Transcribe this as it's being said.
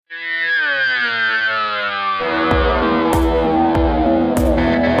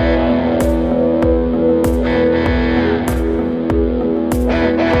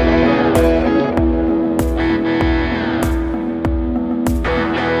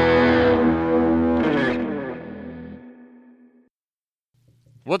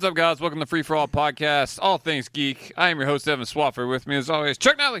What's up, guys? Welcome to Free For All Podcast, all things geek. I am your host, Evan Swafford. With me, as always,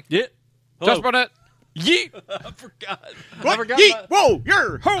 Chuck Nally. Yeah. Josh Barnett. Yeet. I forgot. What? I forgot Yeet. my, Whoa,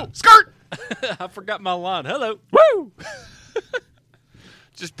 you're ho, skirt. I forgot my line. Hello. Woo!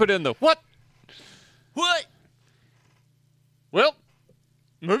 Just put in the what? What? Well,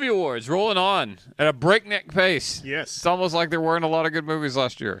 movie awards rolling on at a breakneck pace. Yes. It's almost like there weren't a lot of good movies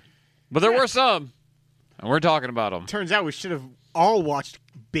last year. But there were some, and we're talking about them. Turns out we should have all watched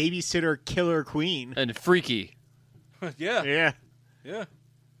Babysitter Killer Queen. And Freaky. Yeah. Yeah. Yeah.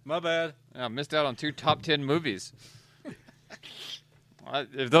 My bad. I missed out on 2 top 10 movies.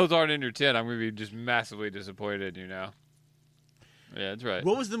 If those aren't in your 10, I'm going to be just massively disappointed in you now. Yeah, that's right.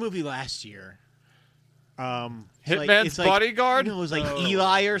 What was the movie last year? Hitman's Bodyguard? No, it was like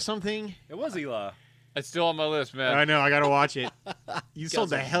Eli or something. It was Eli. It's still on my list, man. I know. I gotta watch it. You sold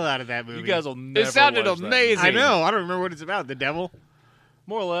the will- hell out of that movie. You guys will never It sounded watch that. amazing. I know. I don't remember what it's about. The devil.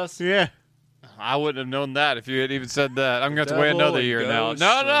 More or less. Yeah. I wouldn't have known that if you had even said that. I'm going to have to wait Devil another and year now. ghosts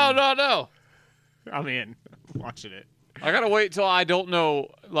No. I'm in. Watching it. I got to wait till I don't know,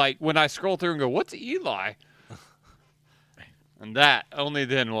 like, when I scroll through and go, what's Eli? And that, only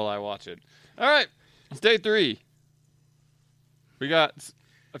then will I watch it. All right, it's day 3. We got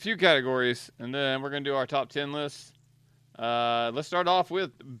a few categories, and then we're going to do our top 10 list. Let's start off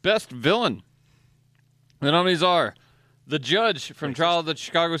with Best Villain. The nominees are The Judge from Trial of the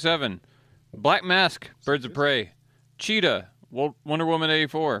Chicago 7, Black Mask, Birds of Prey, Cheetah, Wonder Woman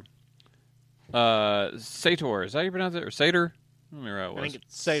 84, Sator, is that how you pronounce it? Or Sator? I don't remember how it was. I think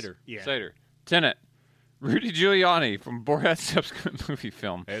it's Satyr. Yeah. Sator. Tenet, Rudy Giuliani from Borat's subsequent movie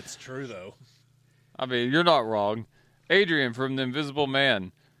film. It's true, though. I mean, you're not wrong. Adrian from The Invisible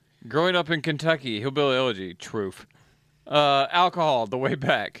Man, Growing Up in Kentucky, Hillbilly Elegy, Truth. Alcohol, The Way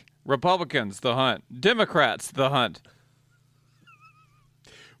Back. Republicans, The Hunt. Democrats, The Hunt.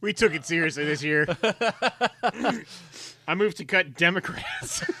 We took it seriously this year. I moved to cut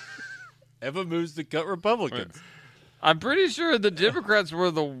Democrats. Evan moves to cut Republicans. I'm pretty sure the Democrats were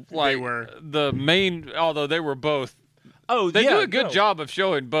the main, although they were both. Oh, They yeah, do a good job of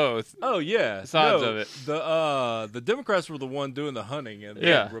showing both. Oh, yeah. Sides of it. The Democrats were the one doing the hunting, and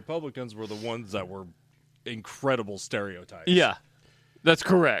Yeah. the Republicans were the ones that were incredible stereotypes. Yeah, that's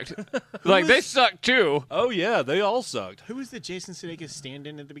correct. Like, they suck too. Oh, yeah. They all sucked. Who was the Jason Sudeikis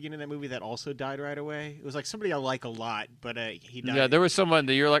stand-in at the beginning of that movie that also died right away? It was like somebody I like a lot, but he died. Yeah, there was someone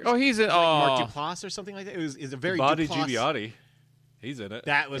that you're like, oh, he's in. Like Mark Oh, Duplass or something like that. It was a very Body Duplass. Giuliani. He's in it.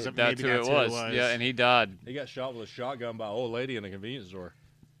 That was that's maybe who that's it was. Yeah, and he died. He got shot with a shotgun by an old lady in a convenience store.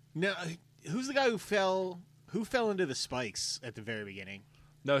 No, who's the guy who fell into the spikes at the very beginning?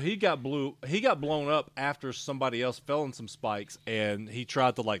 No, he got blown up after somebody else fell in some spikes, and he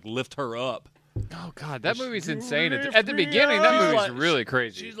tried to like lift her up. Oh God, that movie's insane. lift At the me beginning, up. that She's movie's like- really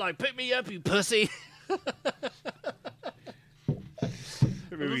crazy. She's like, "Pick me up, you pussy."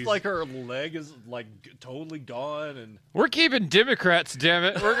 It was like her leg is like totally gone, and We're keeping Democrats, damn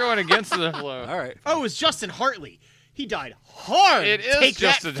it. We're going against the flow. all right. Oh, it was Justin Hartley. He died hard. It is Take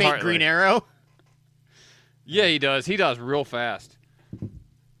Justin that, fake Hartley. Green Arrow. Yeah, he does. He does real fast.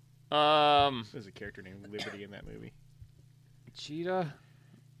 There's a character named Liberty in that movie. Cheetah.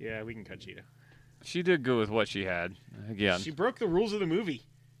 Yeah, we can cut Cheetah. She did good with what she had. Again, She broke the rules of the movie.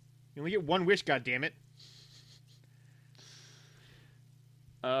 You only get one wish, goddammit.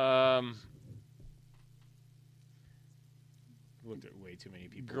 Looked at way too many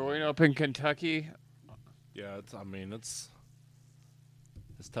people. growing up in Kentucky. Yeah, it's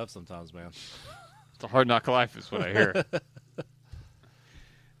tough sometimes, man. It's a hard knock life, is what I hear.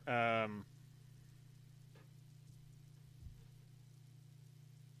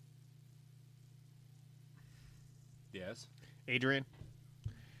 Yes. Adrian.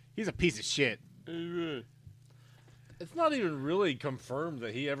 He's a piece of shit. It's not even really confirmed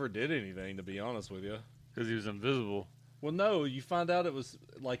that he ever did anything, to be honest with you. Because he was invisible. Well, no, you find out it was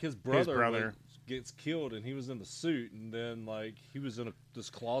like his brother, brother. gets killed, and he was in the suit, and then like he was in this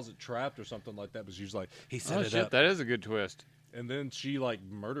closet trapped or something like that. But she was like, he set Oh it shit, up, that is a good twist. and then she like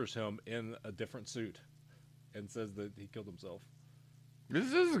murders him in a different suit, and says that he killed himself.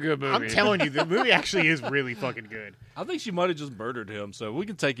 This is a good movie. I'm telling you, the movie actually is really fucking good. I think she might have just murdered him, so we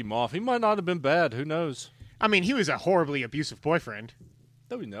can take him off. He might not have been bad. Who knows? I mean, he was a horribly abusive boyfriend.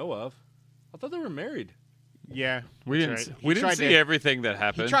 That we know of. I thought they were married. Yeah. we didn't. That's right. We He didn't tried see to- everything that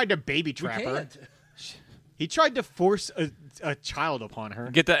happened. He tried to baby We trap her. can't. He tried to force a child upon her.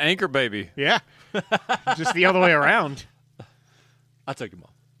 Get the anchor baby. Yeah. Just the other way around. I took him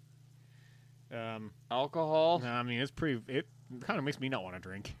off. Alcohol. I mean, it's pretty. It kind of makes me not want to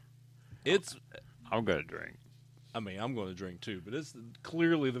drink. It's I'm gonna drink. I mean, I'm going to drink too, but it's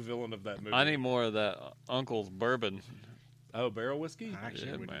clearly the villain of that movie. I need more of that Uncle's bourbon. Oh, barrel whiskey? I actually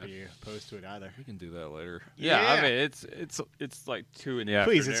Yeah, wouldn't man. be opposed to it either. We can do that later. Yeah, I Yeah. mean it's like 2 in the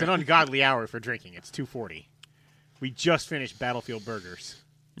afternoon. Please, it's an ungodly hour for drinking. It's 2:40. We just finished Battlefield Burgers.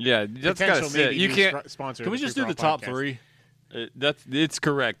 Yeah, that's Potential gotta sit. maybe You new can't. sponsor. Can we of the just do Free the For All top podcast. 3? It's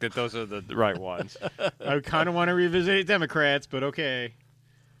correct that those are the right ones. I kind of want to revisit Democrats, but okay.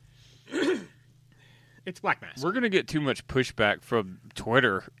 It's Black Mass. We're gonna get too much pushback from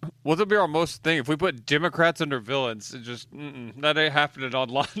Twitter. What'll be our most thing if we put Democrats under villains? It just that ain't happening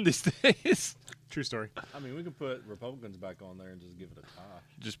online these days. True story. I mean, we can put Republicans back on there and just give it a tie.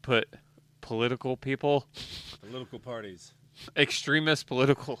 Just put political people, Political parties. extremist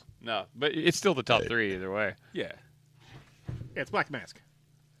political. No, but it's still the top 3 either way. Yeah. Yeah, it's Black Mask.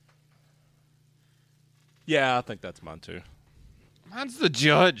 Yeah, I think that's mine too. Mine's the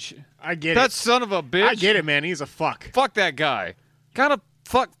judge. I get That it. son of a bitch. I get it, man. He's a fuck. Fuck that guy. Gotta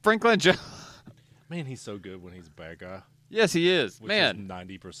fuck Franklin Jones. Man, he's so good when he's a bad guy. Yes, he is. Which Man, is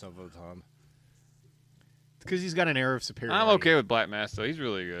 90% of the time. Because he's got an air of superiority. I'm okay with Black Mass though. He's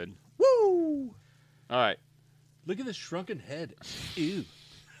really good. Woo! All right. Look at this shrunken head. Ew.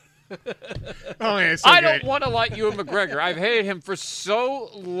 Oh, man, it's so I good. don't want to like Ewan McGregor. I've hated him for so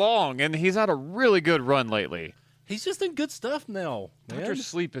long, and he's had a really good run lately. He's just in good stuff now. Man. Dr.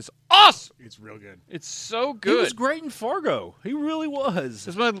 Sleep is awesome. It's real good. It's so He good. was great in Fargo. He really was.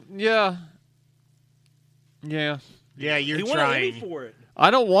 It's my, yeah. Yeah. Yeah, you're he won an Emmy trying. for it. I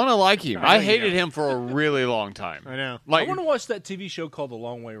don't want to like him. I know I you hated don't. him for a really long time. I know. Like, I want to watch that TV show called The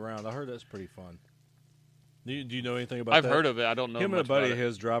Long Way Round. I heard that's pretty fun. Do you know anything about I've that? heard of it. I don't know Him and much a buddy about of it.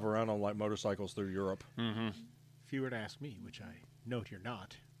 his drive around on like motorcycles through Europe. If you were to ask me, which I note you're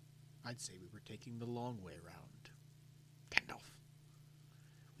not, I'd say we were taking the long way round. Gandalf.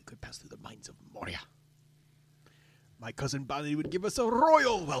 We could pass through the mines of Moria. My cousin Bonnie would give us a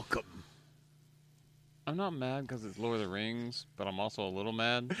royal welcome. I'm not mad because it's Lord of the Rings, but I'm also a little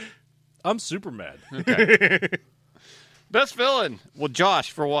mad. I'm super mad. Best villain. Well,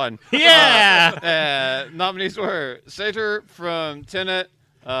 Josh, for one. Yeah! Nominees were Sator from Tenet,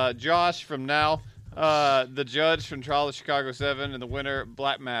 Josh from Now, the Judge from Trial of Chicago 7, and the winner,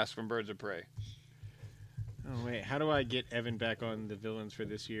 Black Mask from Birds of Prey. Oh, wait. How do I get Evan back on the villains for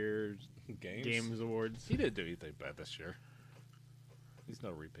this year's Games Awards? He didn't do anything bad this year. He's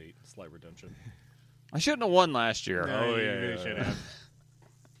no repeat. Slight redemption. I shouldn't have won last year. No, you really should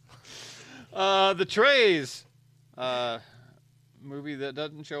have. The Trays. Movie that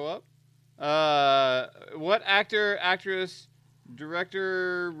doesn't show up. What actor, actress,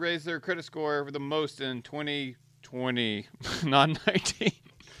 director raised their credit score for the most in 2020, not 19?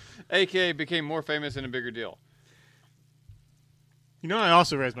 AKA became more famous and a bigger deal. You know, I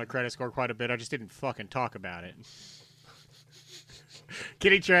also raised my credit score quite a bit. I just didn't fucking talk about it.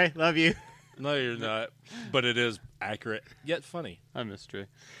 Kitty Trey, love you. No, you're not. But it is accurate yet funny. I miss Trey.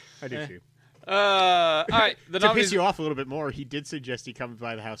 I do too. All right. The To nominees. piss you off a little bit more, he did suggest he comes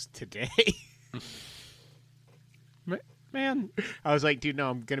by the house today. Man, I was like, dude, no,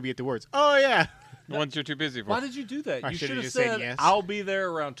 I'm going to be at the Words. Oh, yeah. the ones you're too busy for. Why did you do that? I You should've should have just said said, yes. I'll be there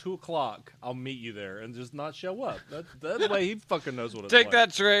around 2 o'clock. I'll meet you there, and just not show up. That way he fucking knows what it's Take like.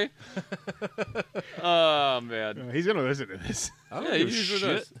 that, Trey. Oh, man. He's going to listen to this. I don't Yeah, give he a usually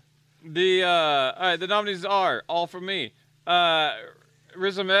shit. does. All right, the nominees are all from me.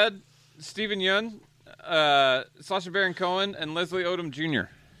 Riz Ahmed, Stephen Yeun, Sacha Baron Cohen, and Leslie Odom Jr.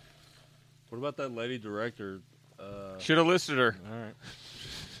 What about that lady director? Should have listed her. All right.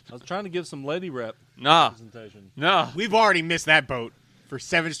 I was trying to give some lady rep Nah, presentation. no. We've already missed that boat for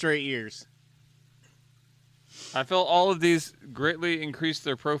 7 straight years. I felt all of these greatly increased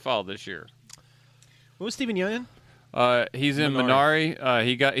their profile this year. What was Stephen Yeun in? He's in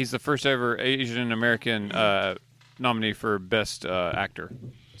Minari. He's the first ever Asian American nominee for Best Actor.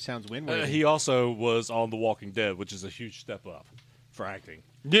 Sounds win-win. He also was on The Walking Dead, which is a huge step up for acting.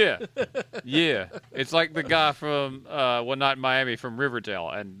 Yeah, yeah. It's like the guy from One Night in Miami from Riverdale.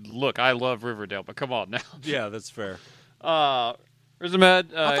 And look, I love Riverdale, but come on now. Yeah, that's fair. Riz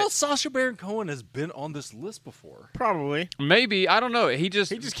Ahmed, I thought Sacha Baron Cohen has been on this list before. Probably. maybe, I don't know. He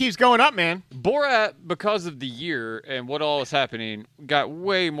just keeps going up, man. Borat, because of the year and what all was happening, got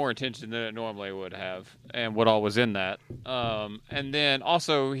way more attention than it normally would have, and what all was in that. And then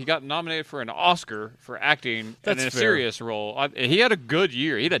also he got nominated for an Oscar for acting That's in a fair. serious role. He had a good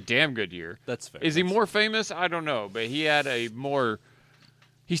year. He had a damn good year. That's fair. Is he more famous? I don't know, but he had a more.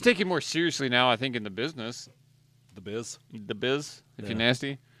 He's taken more seriously now, I think, in the business, The Biz? the biz. If you're Yeah.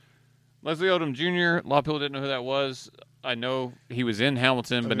 nasty. Leslie Odom Jr. A lot of people didn't know who that was. I know he was in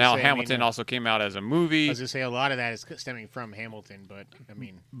Hamilton, but gonna now say, Hamilton also came out as a movie. I was going to say a lot of that is stemming from Hamilton, but I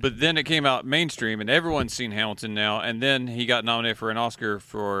mean, But then it came out mainstream, and everyone's seen Hamilton now. And then he got nominated for an Oscar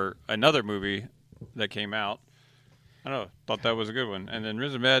for another movie that came out. I don't know. Thought that was a good one. And then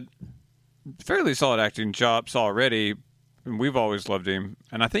Riz Ahmed, fairly solid acting chops already. And we've always loved him.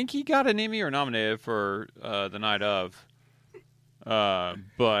 And I think he got an Emmy or nominated for The Night of.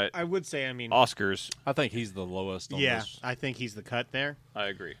 But I would say, I mean, Oscars, I think he's the lowest on yeah, this. I think he's the cut there I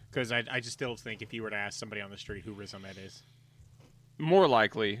agree. because I just still think if you were to ask somebody on the street who Riz Ahmed is, More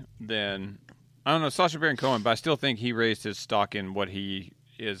likely than, I don't know, Sacha Baron Cohen, but I still think he raised his stock in what he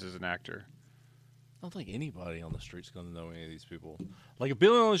is as an actor. I don't think anybody on the street's going to know any of these people. Like, if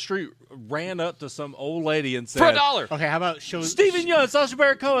Billy on the street ran up to some old lady and For said, $1. okay, how about show Stephen Young, Sacha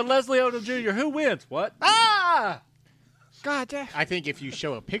Baron Cohen, Leslie Odom Jr., who wins? What? Ah! God damn. I think if you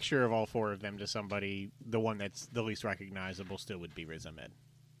show a picture of all four of them to somebody, the one that's the least recognizable still would be Riz Ahmed.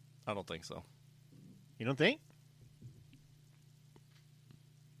 I don't think so. You don't think?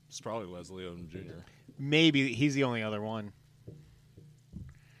 It's probably Leslie Odom Jr. Maybe he's the only other one.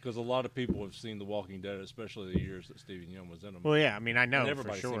 Because a lot of people have seen The Walking Dead, especially the years that Stephen Young was in them. Well, yeah, I mean, I know and for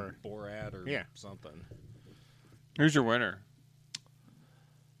everybody's sure. seen Borat or Yeah. something. Who's your winner?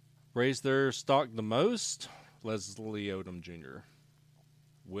 Raised their stock the most, Leslie Odom Jr.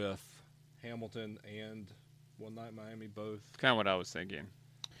 with Hamilton and One Night in Miami both. Kind of what I was thinking.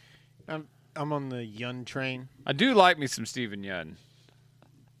 I'm on the Yun train. I do like me some Stephen Yeun.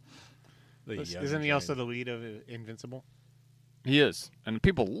 The Young Isn't he train. also the lead of Invincible? He is, and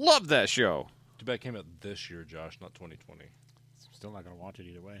people love that show. Too bad it came out this year, Josh, not 2020. Still not going to watch it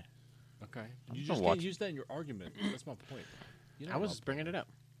either way. Okay. I'm You gonna just watch can't it. use that in your argument. That's my point. You know I was my just bringing it up.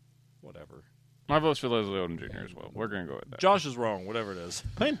 Whatever. My vote's for Leslie Odom Jr. as well. We're gonna go with that. Josh is wrong, whatever it is.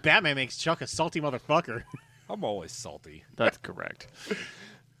 Playing Batman makes Chuck a salty motherfucker. I'm always salty. That's correct.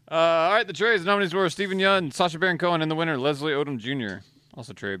 All right, the trades. The nominees were Stephen Yeun, Sacha Baron Cohen, and the winner Leslie Odom Jr.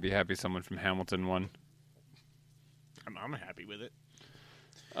 Also, Trey would be happy someone from Hamilton won. I'm happy with it.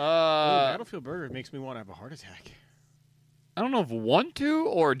 I Battlefield Burger makes me want to have a heart attack. don't know if want to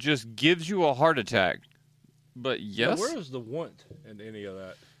or just gives you a heart attack, but Yeah, yes. where is the want in any of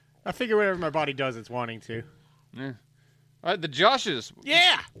that? I figure whatever my body does, it's wanting to. Yeah. All right, the Joshes.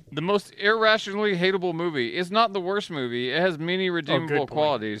 Yeah! The most irrationally hateable movie. It's not the worst movie. It has many redeemable point.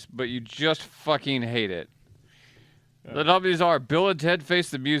 qualities, but you just fucking hate it. The nominees are Bill and Ted Face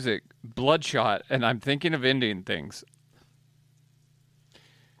the Music, Bloodshot, and I'm Thinking of Ending Things.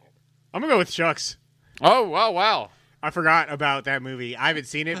 I'm going to go with Chuck's. Oh, wow. I forgot about that movie. I haven't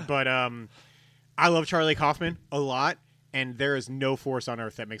seen it, but I love Charlie Kaufman a lot, and there is no force on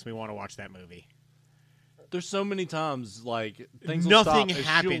earth that makes me want to watch that movie. There's so many times, like, things will Nothing stop, and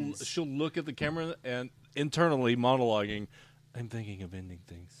happens. She'll look at the camera and internally monologuing, I'm thinking of ending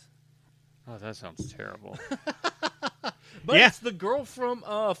things. Oh, that sounds terrible. But Yeah. it's the girl from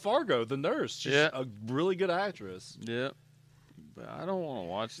Fargo, the nurse. She's Yeah. a really good actress. Yep. But I don't want to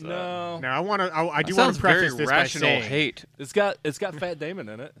watch that. No. Now, I want to. I do That want sounds to preface very this rational by saying, hate. It's got Fat Damon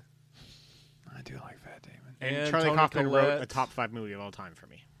in it. I do like Fat Damon. and And Charlie Toni Kaufman wrote Collette. a top 5 movie of all time for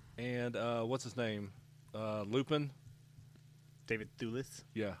me. And what's his name? Lupin? David Thewlis.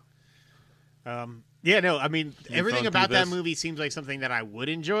 Yeah. Yeah, no, I mean everything thrown about through that this? movie seems like something that I would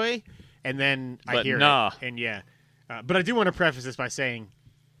enjoy, and then I But hear nah. it, and yeah. But I do want to preface this by saying,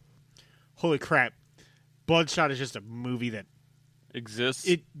 holy crap, Bloodshot is just a movie that Exists.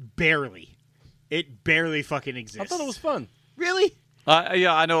 it barely fucking exists. I thought it was fun. really.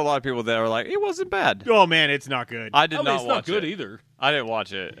 Yeah, I know a lot of people that are like, it wasn't bad. Oh man, it's not good. I did I mean, not it's watch not good it. either. I didn't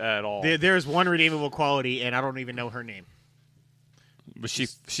watch it at all. There's one redeemable quality, and I don't even know her name. Was she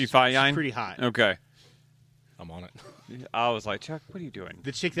fine? She's pretty hot. Okay. I'm on it. I was like, Chuck, what are you doing?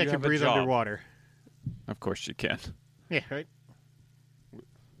 The chick that You can have a breathe job. underwater. Of course she can. Yeah, right.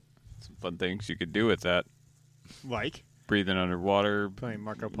 Some fun things you could do with that. Like Breathing underwater. playing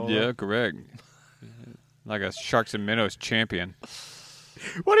Marco Polo. Yeah, correct. Like a Sharks and Minnows champion.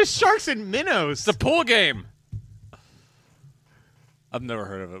 What is Sharks and Minnows? It's a pool game. I've never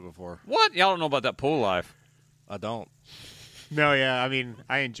heard of it before. What? Y'all don't know about that pool life. I don't. No, yeah. I mean,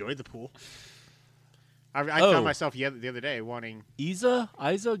 I enjoyed the pool. I Oh. found myself the other day wanting. Isa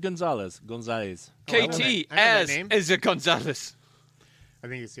Gonzalez. I know KT that as name. Isa Gonzalez. I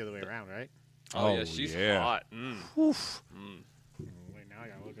think it's the other way around, right? Oh, yeah, she's hot. Wait, now I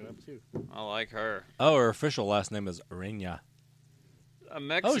gotta look it up too. I like her. Oh, her official last name is Reina. A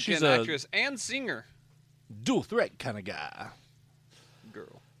Mexican she's a- actress and singer. Dual threat kind of guy.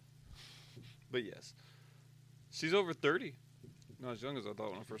 Girl. But yes. She's over 30. Not as young as I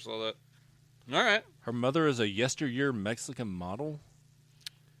thought when I first saw that. All right. Her mother is a yesteryear Mexican model.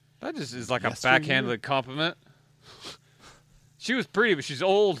 That just is like a Yesteryear? backhanded compliment. She was pretty, but she's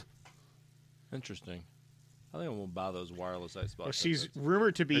old. Interesting. I think I'm gonna buy those wireless Xbox. Well, she's headsets.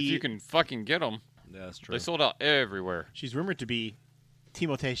 rumored to If be. you can fucking get them. Yeah, that's true. They sold out everywhere. She's rumored to be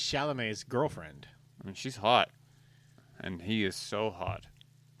Timothée Chalamet's girlfriend. I mean, she's hot. And he is so hot.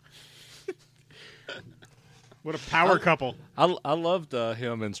 What a power couple! I loved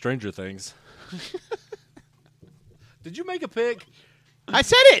him in Stranger Things. Did you make a pick? I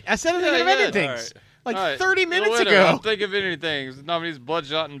said it. I said it in Yeah, Invented yeah. Things All right. 30 The minutes winner, ago. I'm thinking of anything. The nominees: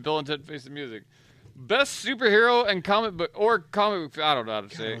 Bloodshot and Bill and Ted Face the Music. Best superhero and comic book I don't know how to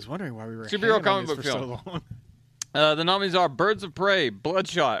God, say I it. was wondering why we were Superhero hanging on comic this book for film. so long. The nominees are Birds of Prey,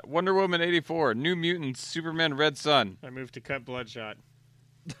 Bloodshot, Wonder Woman 84, New Mutants, Superman Red Sun. I moved to cut Bloodshot.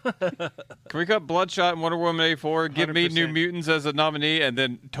 Can we cut Bloodshot and Wonder Woman 84? Give me New 100%. Mutants as a nominee and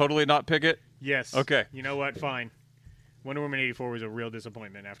then totally not pick it? Yes. Okay. You know what? Fine. Wonder Woman 84 was a real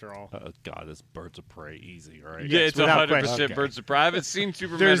disappointment after all. God, this Birds of Prey easy, right? Yeah, it's without 100% question. Birds of Prey. I haven't seen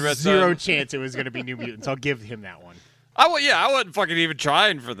Superman There's Red zero Sun. chance it was going to be New Mutants. I'll give him that one. I wasn't fucking even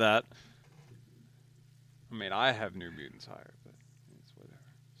trying for that. I mean, I have New Mutants higher, but it's whatever.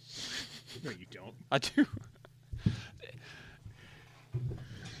 No, you don't. I do.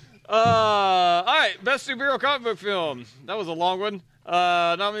 All right, best superhero comic book film. That was a long one.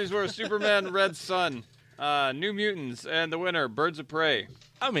 Nominees were Superman Red Sun, New Mutants, and the winner, Birds of Prey.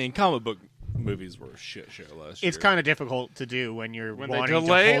 I mean, comic book movies were a shit show last year. It's kind of difficult to do when you're When they wanting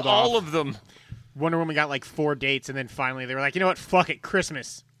delay to hold all off. of them. Wonder Woman got like 4 dates, and then finally they were like, you know what? Fuck it,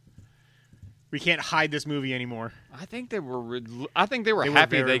 Christmas. We can't hide this movie anymore. I think they were. They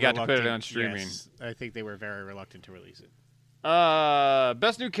happy very they got to put it reluctant. on streaming. Yes, I think they were very reluctant to release it.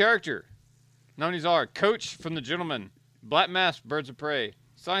 Best new character. Nominees are Coach from The Gentleman, Black Mask, Birds of Prey,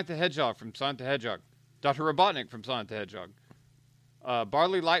 Sonic the Hedgehog from Sonic the Hedgehog, Dr. Robotnik from Sonic the Hedgehog,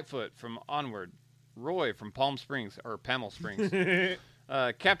 Barley Lightfoot from Onward, Roy from Palm Springs, or Pamel Springs,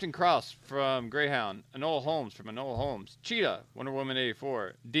 Captain Cross from Greyhound, Enola Holmes from Enola Holmes, Cheetah, Wonder Woman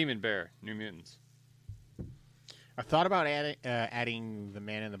 84, Demon Bear, New Mutants. I thought about adding the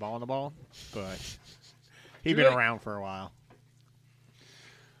man in the ball in the ball, but he'd Do been it. around for a while.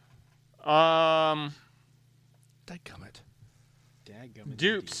 Dadgummit.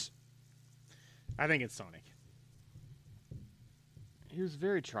 Dupes. I think it's Sonic. He was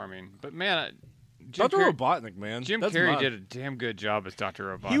very charming, but man, Jim Dr. Carrey, Robotnik, man. Jim That's Carrey mine. did a damn good job as Dr.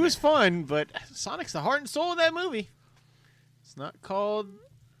 Robotnik. He was fun, but Sonic's the heart and soul of that movie. It's not called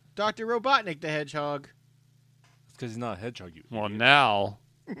Dr. Robotnik the Hedgehog. It's because he's not a hedgehog. You Well, idiot. now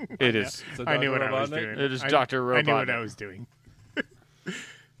it is. So I knew Dr. what I was Robotnik? doing. It is I- Dr. I knew what Robotnik. I was doing.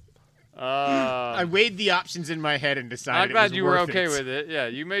 I I weighed the options in my head and decided. I'm glad it was you were worth okay it. with it. Yeah,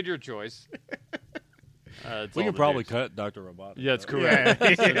 you made your choice. It's We all can the probably dupes. cut Dr. Robotnik. Yeah, it's though. correct. Yeah.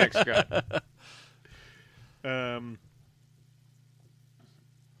 It's the next cut.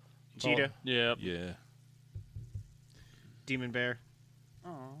 Cheetah, Yep. Yeah. Demon Bear.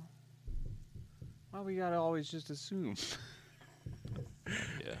 Oh. Why we gotta always just assume?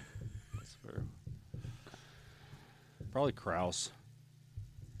 Yeah. That's fair. Probably Kraus.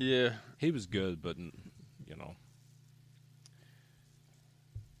 Yeah. He was good, but, you know.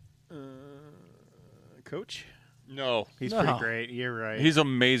 Coach. No. He's No. pretty great. You're right. He's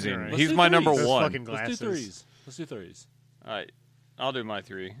amazing. You're right. He's Let's do my number threes. Those one. fucking Let's glasses. do threes. Let's do threes. All right. I'll do my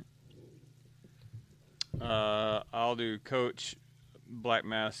three. I'll do Coach, Black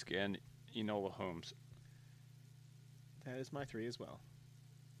Mask, and Enola Holmes. That is my 3 as well.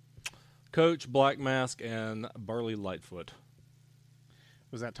 Coach, Black Mask, and Barley Lightfoot.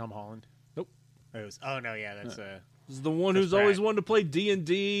 Was that Tom Holland? Nope. It was. Oh no, yeah, that's This is the one That's who's always Brad. wanted to play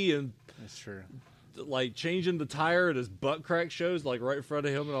D&D and that's true. like changing the tire at his butt crack shows, like right in front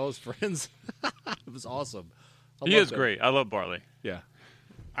of him and all his friends. It was awesome. I He loved is it. great. I love Barley. Yeah.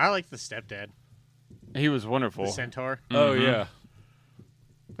 I like the stepdad, He was wonderful. the centaur. Oh yeah.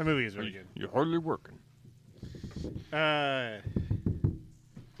 The movie is really good. You're hardly working. My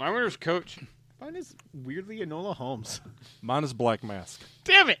My winner's Coach. mine is weirdly Enola Holmes. Mine is Black Mask.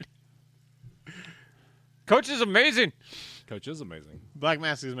 Damn it! Coach is amazing. Coach is amazing. Black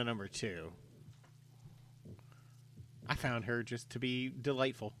Mask is my number 2. I found her just to be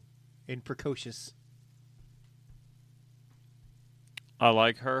delightful and precocious. I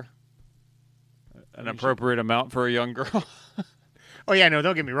like her. An appropriate amount for a young girl. Oh yeah, no,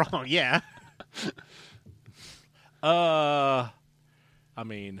 don't get me wrong. Yeah, I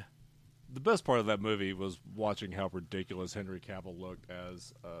mean, the best part of that movie was watching how ridiculous Henry Cavill looked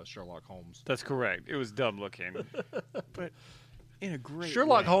as Sherlock Holmes. That's correct. It was dumb looking. but in a great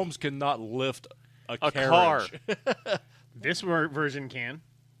Sherlock way. Holmes cannot lift a A carriage. This version can.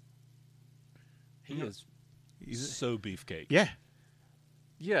 He is so beefcake. Yeah.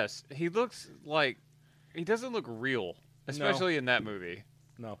 Yes, he looks like he doesn't look real, especially in that movie.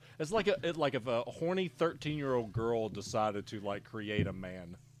 No, it's like if a horny 13-year-old girl decided to like create a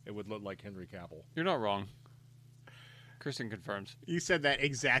man, it would look like Henry Cavill. You're not wrong. Kristen confirms. You said that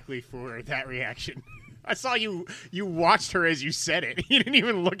exactly for that reaction. I saw you watched her as you said it. You didn't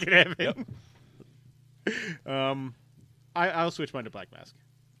even look at Evan. I'll switch mine to Black Mask.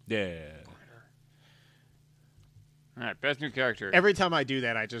 Yeah. All right, best new character. Every time I do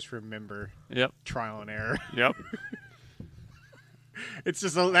that, I just remember Yep. Trial and Error. Yep. It's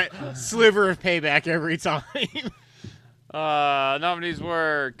just that sliver of payback every time. Nominees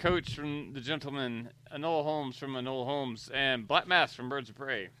were Coach from The Gentleman, Enola Holmes from Enola Holmes, and Black Mask from Birds of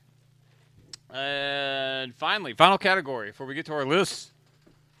Prey. And finally, final category before we get to our list.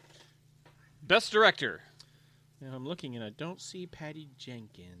 Best Director. Now I'm looking and I don't see Patty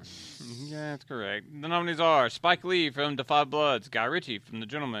Jenkins. Yeah, that's correct. The nominees are Spike Lee from Da 5 Bloods, Guy Ritchie from The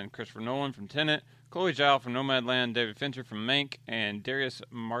Gentleman, Christopher Nolan from Tenet, Chloe Zhao from Nomadland, David Fincher from Mank, and Darius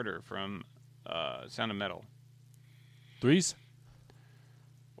Martyr from Sound of Metal. Threes?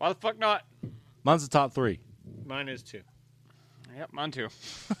 Why the fuck not? Mine's the top 3. Mine is 2. Yep, mine too.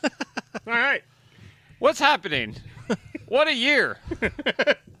 All right. What's happening? What a year.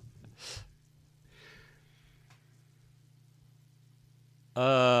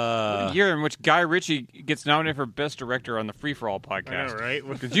 A year in which Guy Ritchie gets nominated for Best Director on the Free For All I podcast. know, right?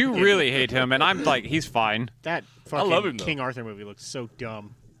 Because you really hate him, and I'm like, he's fine. That fucking love him, though. King Arthur movie looks so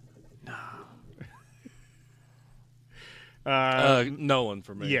dumb. Nolan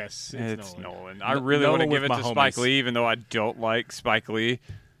for me. Yes, It's Nolan. Nolan. I really Nolan want to give with it my to Spike homies. Lee, even though I don't like Spike Lee.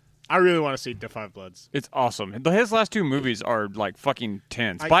 I really want to see Da 5 Bloods. It's awesome. His last 2 movies are like fucking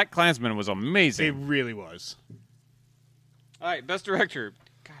 10. Black Klansman was amazing. It really was. All right, Best Director.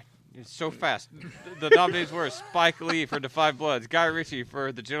 God, it's so fast. The nominees were Spike Lee for Da 5 Bloods, Guy Ritchie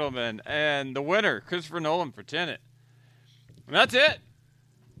for The Gentleman, and the winner, Christopher Nolan for Tenet. And that's it.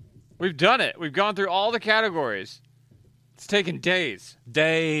 We've done it. We've gone through all the categories. It's taken days.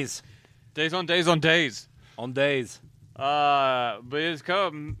 Days. Days on days on days. On days. But it's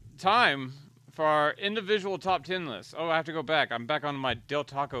come time for our individual top 10 list. Oh, I have to go back. I'm back on my Del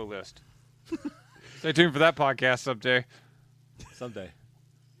Taco list. Stay tuned for that podcast someday. Someday.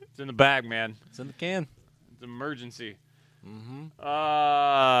 It's in the bag, man. It's in the can. It's an emergency. Mm-hmm.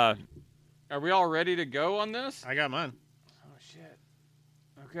 Are we all ready to go on this? I got mine. Oh, shit.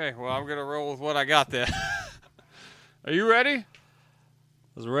 Okay, well, I'm going to roll with what I got then. Are you ready?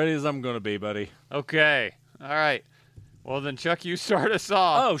 As ready as I'm going to be, buddy. Okay. All right. Well, then, Chuck, you start us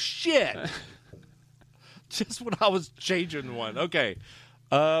off. Oh, shit. Just when I was changing one. Okay.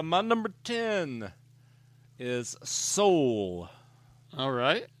 My number 10 is Soul. All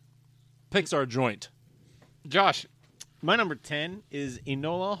right. Pixar joint. Josh. My number 10 is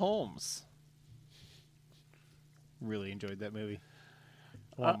Enola Holmes. Really enjoyed that movie.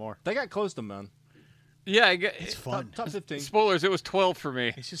 I want more. They got close to mine. Yeah, It's fun. Top 15. spoilers, it was 12 for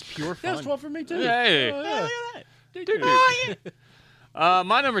me. It's just pure Yeah, fun. it's 12 for me, too. Hey. Oh, yeah. Look at that. Dude. Oh, yeah.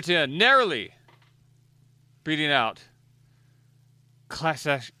 My number 10, narrowly beating out Class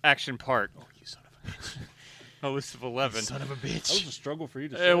Action Park. Oh, you son of a bitch. A list of 11. Son of a That was bitch. a struggle for you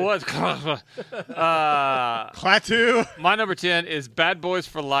to say. It was. Klaatu. My number 10 is Bad Boys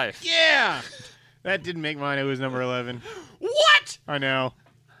for Life. Yeah. That didn't make mine. It was number 11. What? I know.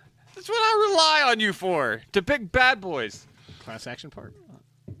 That's what I rely on you for, to pick Bad Boys. Class Action Park.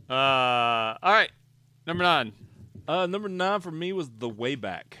 All right. Number 9. Number 9 for me was The Way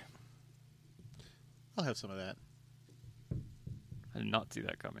Back. I'll have some of that. I did not see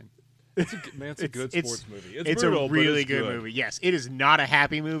that coming. It's a good, man, it's a good sports movie. It's brutal, a but really it's good movie. Yes, it is not a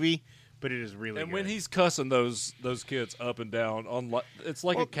happy movie, but it is really And good. when he's cussing those kids up and down on it's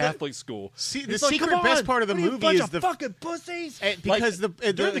like Well, a Catholic school. See, the He's like, secret "Come best on, part of the what are you, movie bunch is of the fucking pussies. because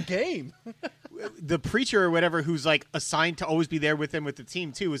during the game. the preacher or whatever who's like assigned to always be there with him with the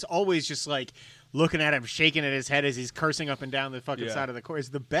team too is always just like looking at him, shaking at his head as he's cursing up and down the fucking Yeah. side of the court. It's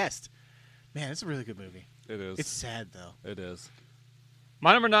the best. Man, it's a really good movie. It is. It's sad though. It is.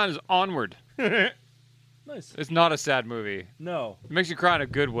 My number 9 is Onward. Nice. It's not a sad movie. No, It makes you cry in a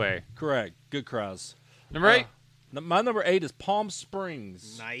good way. correct. Good cries. Number 8. My number 8 is Palm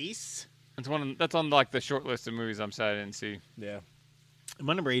Springs. Nice. That's on like the short list of movies I'm sad I didn't see. Yeah.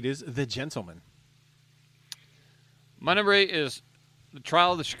 My number 8 is The Gentleman. My number 8 is The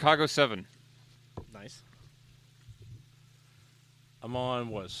Trial of the Chicago 7. Nice. I'm on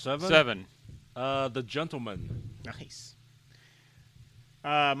what 7? 7. The Gentleman. Nice.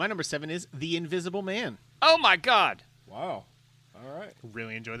 My number 7 is The Invisible Man. Oh my God, Wow. All right.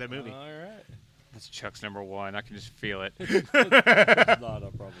 Really enjoyed that movie. All right. that's Chuck's number 1. I can just feel it. Not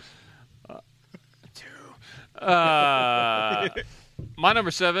a problem. My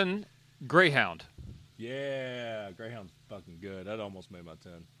number 7, Greyhound. Yeah, Greyhound's fucking good. That almost made my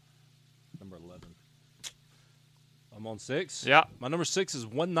 10. Number 11. I'm on 6. Yeah. My number 6 is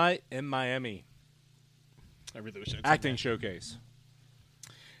One Night in Miami. I really wish I'd seen Acting that. showcase.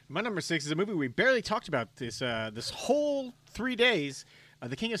 My number 6 is a movie we barely talked about this whole 3 days.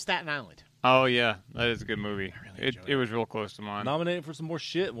 The King of Staten Island. Oh yeah, that is a good movie. really enjoyed It was real close to mine. Nominated for some more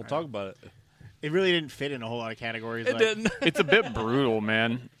shit, and we'll talk about it. It really didn't fit in a whole lot of categories. It didn't. It's a bit brutal,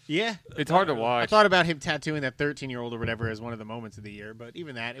 man. Yeah. It's hard to I watch. thought about him tattooing that 13-year-old or whatever as one of the moments of the year, but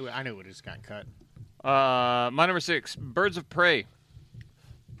even that, I knew it would have just gotten cut. My number 6, Birds of Prey.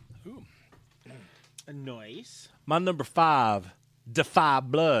 Nice. My number 5, Defy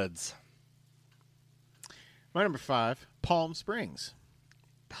Bloods. My number 5, Palm Springs.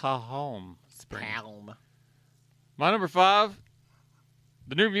 Palm. Palm. My number 5,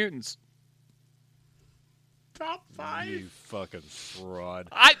 The New Mutants. Top 5. You fucking fraud.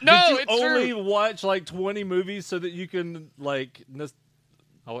 No, Did you it's only true. watch like 20 movies so that you can like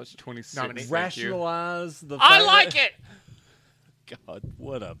I watched 26. Nominate. Thank you. rationalize the I fact like that- it. God,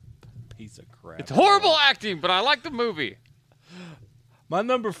 what a piece of crap. It's horrible acting, but I like the movie. My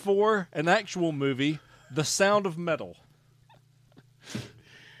number 4, an actual movie, The Sound of Metal.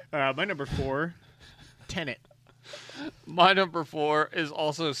 My number 4, Tenet. My number 4 is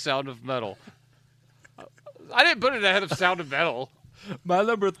also Sound of Metal. I didn't put it ahead of Sound of Metal. My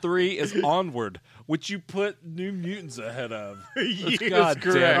number 3 is Onward, which you put New Mutants ahead of. God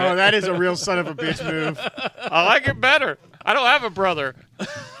correct. damn Oh, it. that is a real son of a bitch move. I like it better. I don't have a brother.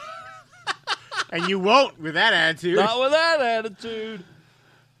 And you won't with that attitude. Not with that attitude.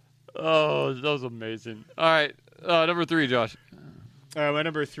 Oh, that was amazing. All right, number 3, Josh. My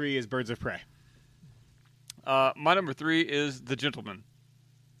number 3 is Birds of Prey. My number 3 is The Gentleman.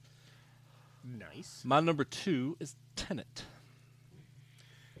 Nice. My number 2 is Tenet.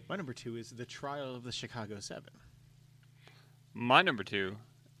 My number 2 is The Trial of the Chicago 7. My number 2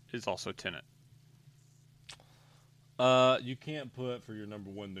 is also Tenet. You can't put for your number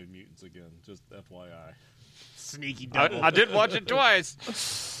 1 New Mutants again, just FYI. Sneaky double. I did watch it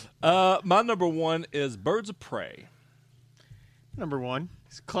twice. My number 1 is Birds of Prey. Number 1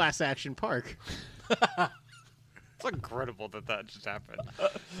 is Class Action Park. It's incredible that just happened.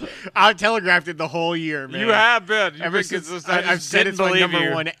 I telegraphed it the whole year, man. You have been. You've Ever been since consistent. I I've just said didn't it's my believe number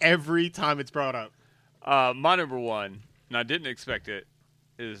you. 1 every time it's brought up. My number 1, and I didn't expect it,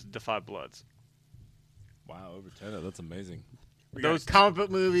 is Defy Bloods. Wow, over Tenet. That's amazing. We got Those a comic book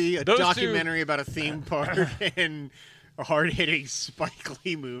movie, a those two- documentary about a theme park, and a hard-hitting Spike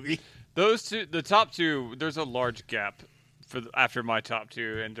Lee movie. Those two, the top 2, there's a large gap after my top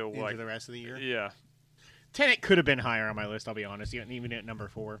 2 into Into the rest of the year. yeah. Tenet could have been higher on my list, I'll be honest, even at number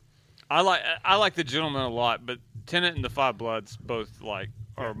 4. I like The Gentleman a lot, but Tenet and Defy Bloods both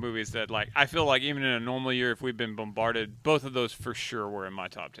are movies that I feel like even in a normal year, if we've been bombarded, both of those for sure were in my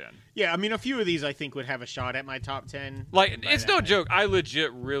top 10. Yeah, I mean, a few of these I think would have a shot at my top 10. It's no joke. I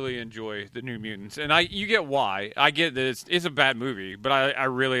legit really enjoy The New Mutants, and you get why. I get that it's a bad movie, but I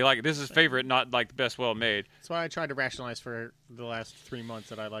really like it. This is favorite, not like the best well made. That's why I tried to rationalize for the last 3 months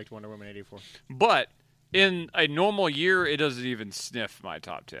that I liked Wonder Woman 84. But in a normal year, it doesn't even sniff my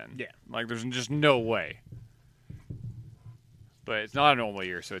top 10. Yeah. There's just no way. But it's not a normal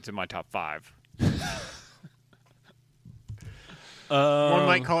year, so it's in my top 5. One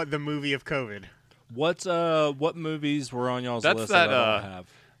might call it the movie of COVID. What movies were on y'all's That's list that, that I don't have?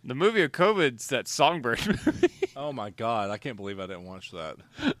 The movie of COVID's that Songbird movie. Oh my god, I can't believe I didn't watch that.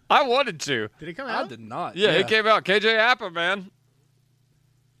 I wanted to. Did it come I out? did not. Yeah, it came out. KJ Apa, man.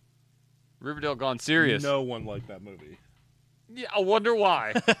 Riverdale Gone Serious. No one liked that movie. Yeah, I wonder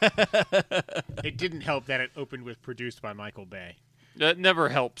why. It didn't help that it opened with produced by Michael Bay. That never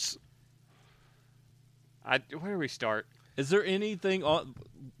helps. Where do we start? Is there anything on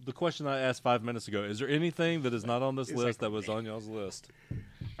the question I asked 5 minutes ago? Is there anything that is not on this It's list like- that was on y'all's list?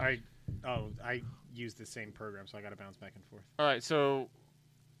 I used the same program, so I got to bounce back and forth. All right, so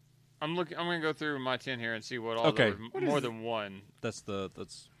I'm going to go through my 10 here and see what all Okay. there were more than one. That's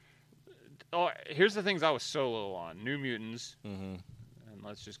Oh, here's the things I was solo on. New Mutants. mhm. And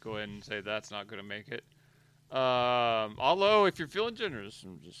let's just go ahead and say that's not going to make it. Although, if you're feeling generous,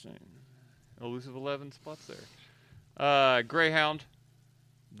 I'm just saying. Elusive 11 spots there. Greyhound.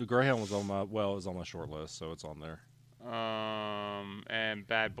 The Greyhound was on my short list, so it's on there. And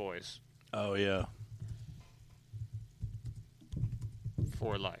Bad Boys. Oh yeah.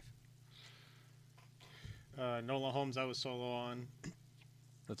 for life. Nola Holmes, I was solo on.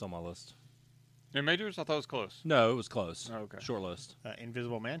 That's on my list. In majors, I thought it was close. No, it was close. Oh, okay. Short list.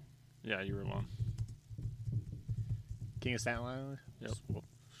 Invisible Man, Yeah, you were alone. King of Staten Island. Yep. We'll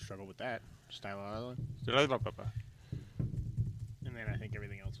struggle with that. Staten Island. Yeah, And then I think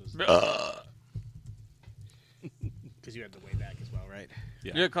everything else was because you had the way back as well, right?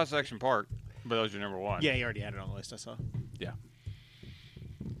 Yeah. Class Action Park, but that was your number one. Yeah, you already had it on the list. I saw. Yeah.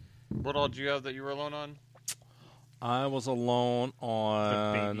 What all did you have that you were alone on? I was alone The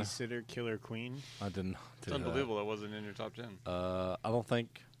on. Babysitter Killer Queen. I didn't. It's unbelievable that wasn't in your top 10. I don't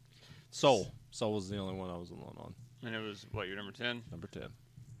think. Soul. Soul was the only one I was alone on. And it was, what, your number 10? Number 10.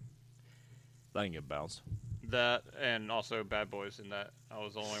 I didn't get bounced. That, and also Bad Boys, and that I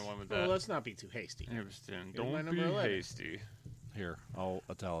was the only one with that. Well, let's not be too hasty. It was 10. Here's my Don't number be 11. hasty. Here, I'll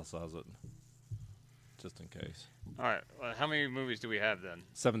italicize it. Just in case. All right, well, how many movies do we have then?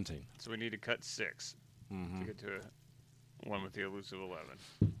 17. So we need to cut 6 Mm-hmm. to get to one with the elusive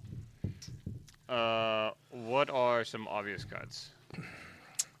 11. What are some obvious cuts?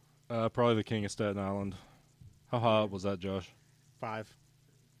 Probably the King of Staten Island. How high was that, Josh? 5.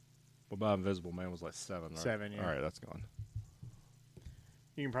 What about Invisible Man was like 7, right? 7, yeah. All right, that's gone.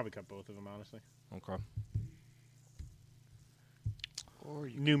 You can probably cut both of them, honestly. Okay. Or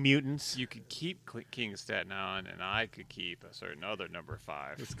New Mutants. you could keep King of Staten Island, and I could keep a certain other number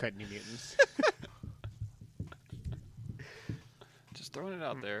 5. Let's cut New Mutants. Just throwing it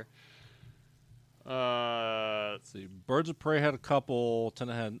out there. Let's see. Birds of Prey had a couple.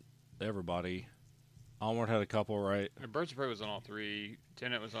 Tenet had everybody. Onward had a couple, right? Birds of Prey was on all 3.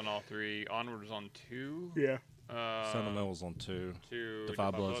 Tenet was on all 3. Onward was on 2. yeah. Sentimental was on 2. 2.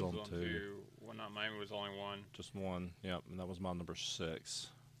 Defy Blood's Bloods on was 2. One Not Miami was only 1. Just one. Yep, and that was my number 6.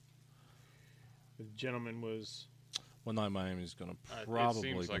 The Gentleman was. One Night Miami's going to It probably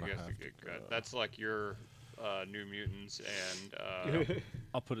seems like gonna that's a have good to cut. go. That's like your New Mutants and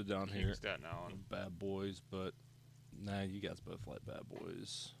I'll put it down King here. of Staten Island. Bad Boys, but nah, you guys both like Bad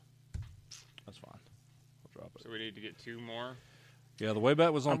Boys. That's fine. I'll drop it. So we need to get 2 more. Yeah, the Way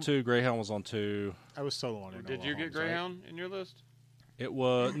Back was on 2. Greyhound was on 2. I was solo on it. Did you get Greyhound in your list? It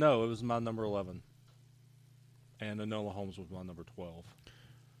was no, it was my number 11, and Enola Holmes was my number 12.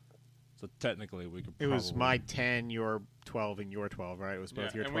 So technically, we could. It was my 10, your 12, and your 12, right? It was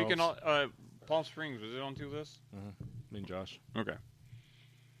both your and 12s. we can all. Palm Springs, was it on 2 lists? Me and Josh. Okay.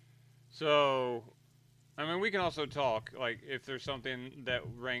 So, I mean, we can also talk, like, if there's something that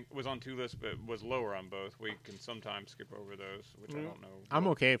was on 2 lists but was lower on both, we can sometimes skip over those, which I don't know. I'm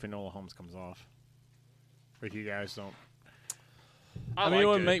okay if Enola Holmes comes off. Or if you guys don't. I mean, it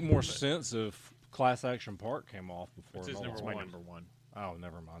would liked make more but- sense if Class Action Park came off before It's his Enola number It's Holmes. my one. number 1. Oh,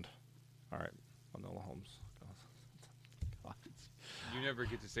 never mind. All right, Enola Holmes. God. You never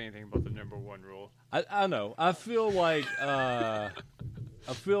get to say anything about the number 1 rule. I know. I feel like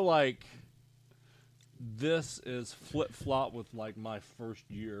this is flip flop with like my first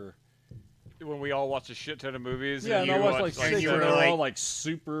year. When we all watch a shit ton of movies. Yeah, and and I you watched watch, like and 6, you and were they're like- all like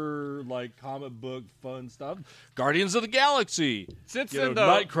super like comic book fun stuff. Guardians of the Galaxy. Since You then, know,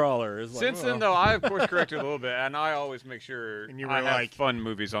 though, Nightcrawler. Is like, Since then, though, I of course corrected a little bit, and I always make sure And you were I have like- fun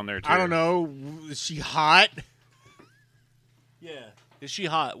movies on there too. I don't know. Is she hot? yeah. Is she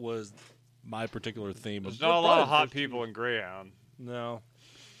hot? Was my particular theme. There's of not a lot of probably hot first people in Greyhound. No.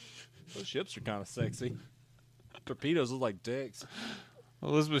 Those ships are kind of sexy. Torpedoes look like dicks.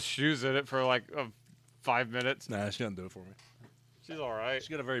 Elizabeth Shue's in it for like 5 minutes. Nah, she doesn't do it for me. She's all right. She's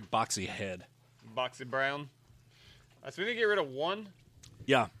got a very boxy head. Boxy Brown. So we need to get rid of 1.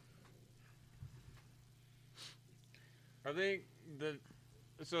 Yeah. I think the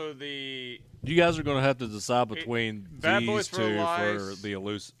You guys are going to have to decide between Bad Boys these for two Lice. for the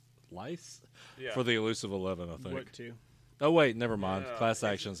elusive lice yeah. for the elusive 11. I think. What, 2? Oh wait, never mind. Yeah, Class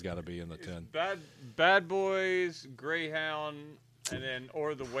it's- Action's got to be in the 10. Bad Boys, Greyhound, and then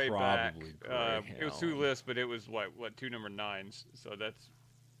or the Way Back. Probably It was 2 Greyhound. lists, but it was what 2 number 9s. So that's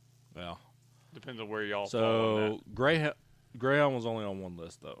Yeah. depends on where y'all fall on So Greyhound was only on 1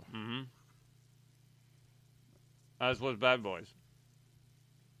 list though. that. Mm-hmm. As was Bad Boys.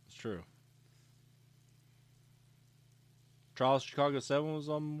 It's true. Trials of Chicago 7 was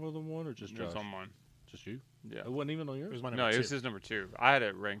on more than 1, or just It Josh? was on mine. Just you? Yeah. It wasn't even on It yours. was my No, number it 2. was his number 2. I had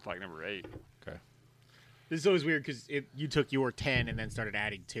it ranked like number 8. Okay. This is always weird because you took your 10 and then started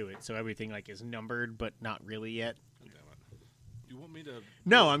adding to it, so everything like is numbered but not really yet. You want me to?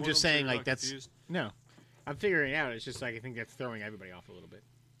 No, I'm just saying like that's no. I'm figuring it out. It's just like I think that's throwing everybody off a little bit.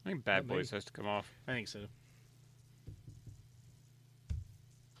 I think Bad Yeah, Boys has to come off. I think so.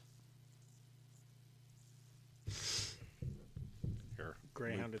 Here.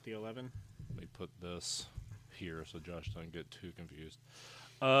 Greyhound at the 11. Let me put this here so Josh doesn't get too confused.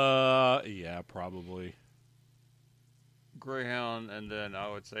 Yeah, probably. Greyhound, and then I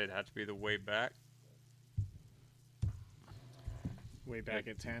would say it'd have to be the Way Back. Way back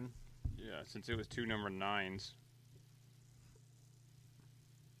at 10. Yeah, since it was 2 number 9s.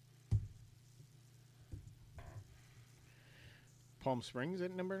 Palm Springs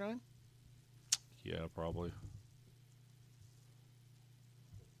at number 9. Yeah, probably.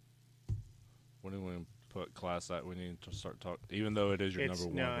 When do we put class act? We need to start talking. Even though it is your number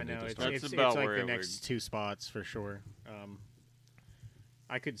one, we need to start. It's about like where the it next 2 spots for sure.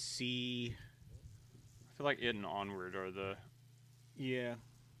 I could see. I feel like it and Onward are the Yeah.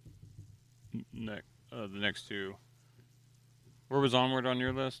 the next 2. Where was Onward on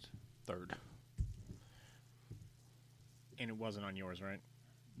your list? Third. And it wasn't on yours, right?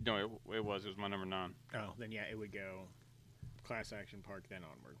 No, it was. It was my number 9. Oh, then yeah, it would go Class Action Park, then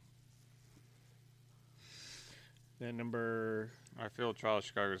Onward. Then number... I feel Trial of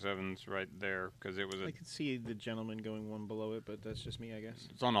Chicago 7's right there because it was I could see the gentleman going one below it, but that's just me, I guess.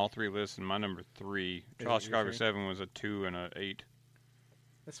 it's on all 3 lists, and my number 3. it Trial of your Chicago 3? 7 was a 2 and a 8.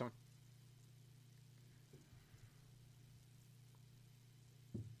 That's fine.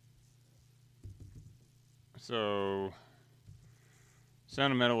 So,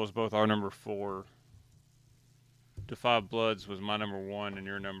 Sound of Metal was both our number 4. Defy Bloods was my number 1 and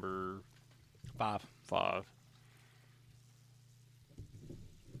your number 5. 5.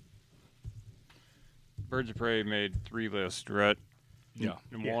 Birds of Prey made 3 lists, right? Yeah.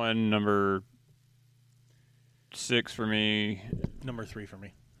 And Yeah. 1 number 6 for me. Number 3 for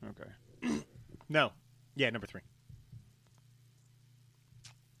me. Okay. No. Yeah, number 3.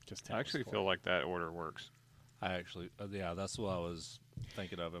 Just I actually feel like that order works. I actually, yeah, that's what I was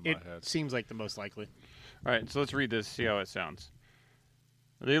thinking of in it my head. seems like the most likely. All right, so let's read this, see how it sounds.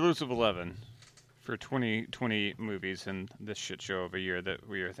 The Elusive 11 for 2020 movies and this shit show of a year that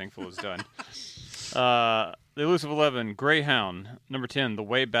we are thankful is done. The Elusive 11, Greyhound. Number 10, The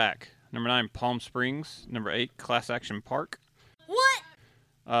Way Back. Number 9, Palm Springs. Number 8, Class Action Park.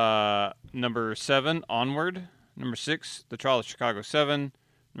 What? Number 7, Onward. Number 6, The Trial of Chicago 7.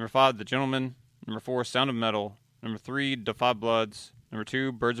 Number 5, The Gentleman. Number 4, Sound of Metal. Number 3, Defy Bloods. Number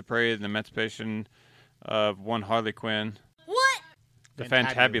 2, Birds of Prey, The Emancipation of One Harley Quinn. The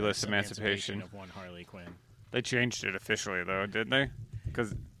Fantabulous Emancipation of One Harley Quinn. They changed it officially, though, didn't they?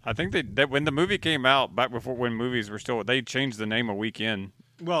 Because I think they when the movie came out, back before when movies were still, they changed the name a week in.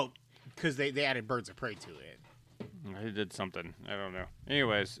 Well, because they added Birds of Prey to it. They did something. I don't know.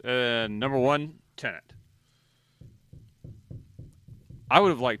 Anyways, number 1, Tenet. I would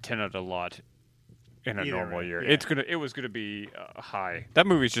have liked Tenet a lot in a Either normal way, year. yeah. It was gonna be high. That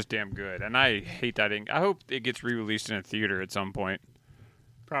movie's just damn good, and I hate that. I hope it gets re-released in a theater at some point.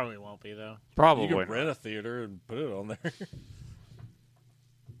 Probably won't be, though. Probably. You can rent a theater and put it on there.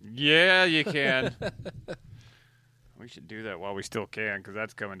 Yeah, you can. We should do that while we still can, because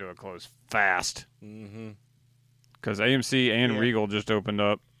that's coming to a close fast. Mm-hmm. Because AMC and Yeah. Regal just opened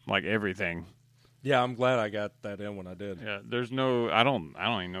up like everything. Yeah, I'm glad I got that in when I did. Yeah, there's no. I don't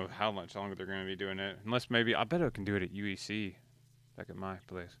even know how much longer they're going to be doing it. Unless maybe I bet I can do it at UEC, back at my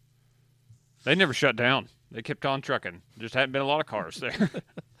place. They never shut down. They kept on trucking. Just hadn't been a lot of cars there.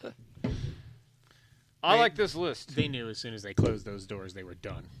 I like this list. They knew as soon as they closed those doors, they were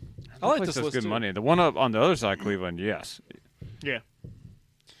done. I like Place this does list good too. money. The one up on the other side, Cleveland, yes. Yeah.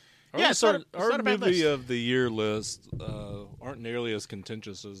 Our, Yeah, it's not a- our it's not a bad movie list. of the year list aren't nearly as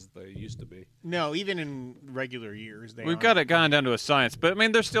contentious as they used to be. No, even in regular years, they We've got it gone down to a science, but I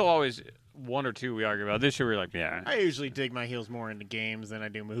mean, there's still always 1 or 2 we argue about. This year, we're like, yeah. I usually dig my heels more into games than I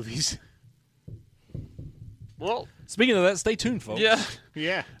do movies. Well, Speaking of that, stay tuned, folks. yeah.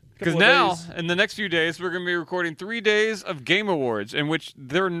 Yeah. Because Couple of now, days. in the next few days, we're going to be recording 3 days of Game Awards, in which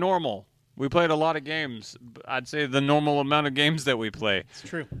they're normal. We played a lot of games. I'd say the normal amount of games that we play. It's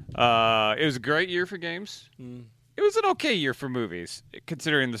true. It was a great year for games. Mm. It was an okay year for movies,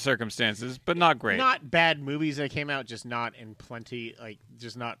 considering the circumstances, but not great. Not bad movies that came out, just not in plenty, like,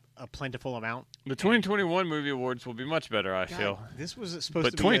 just not a plentiful amount. The 2021 movie awards will be much better, I feel. God, this was supposed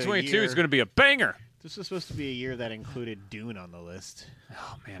But to be a 2022 year, is going to be a banger. This was supposed to be a year that included Dune on the list.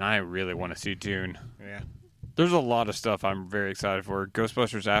 Oh, man, I really want to see Dune. Yeah. There's a lot of stuff I'm very excited for.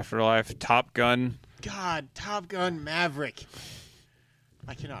 Ghostbusters Afterlife, Top Gun. God, Top Gun Maverick.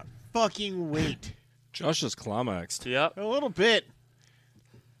 I cannot fucking wait. Josh is climaxed. Yep. A little bit.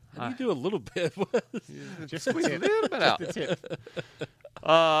 How do you do a little bit? Just a tip. little bit out. Just a tip.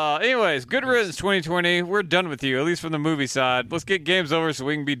 Anyways, good riddance 2020. We're done with you, at least from the movie side. Let's get games over so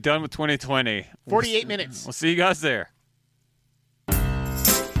we can be done with 2020. 48 minutes. We'll see you guys there.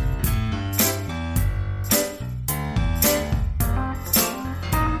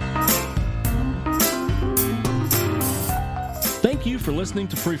 for listening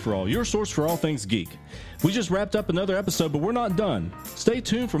to Free For All, your source for all things geek. We just wrapped up another episode, but we're not done. Stay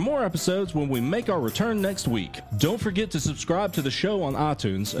tuned for more episodes when we make our return next week. Don't forget to subscribe to the show on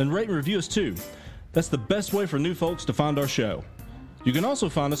iTunes and rate and review us too. That's the best way for new folks to find our show. You can also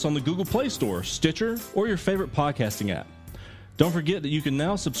find us on the Google Play Store, Stitcher, or your favorite podcasting app. Don't forget that you can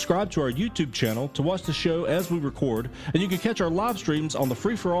now subscribe to our YouTube channel to watch the show as we record, and you can catch our live streams on the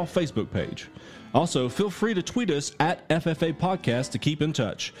Free For All Facebook page. Also, feel free to tweet us at FFA Podcast to keep in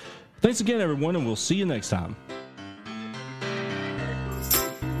touch. Thanks again, everyone, and we'll see you next time.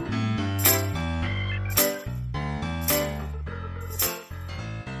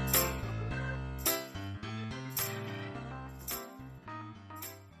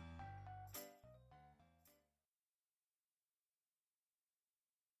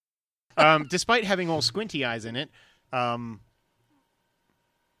 Despite having all squinty eyes in it, Renee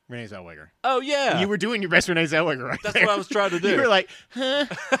Zellweger. Oh, yeah. You were doing your best Renee Zellweger right That's there. what I was trying to do. You were like, huh?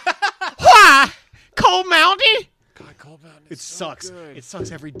 Why? Cold Mountain? God, Cold Mountain. It So sucks. good. It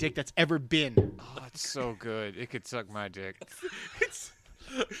sucks every dick that's ever been. Oh, it's so good. It could suck my dick.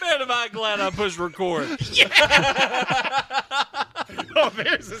 Man, am I glad I pushed record. Oh,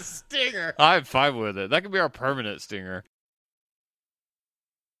 there's a stinger. I'm fine with it. That could be our permanent stinger.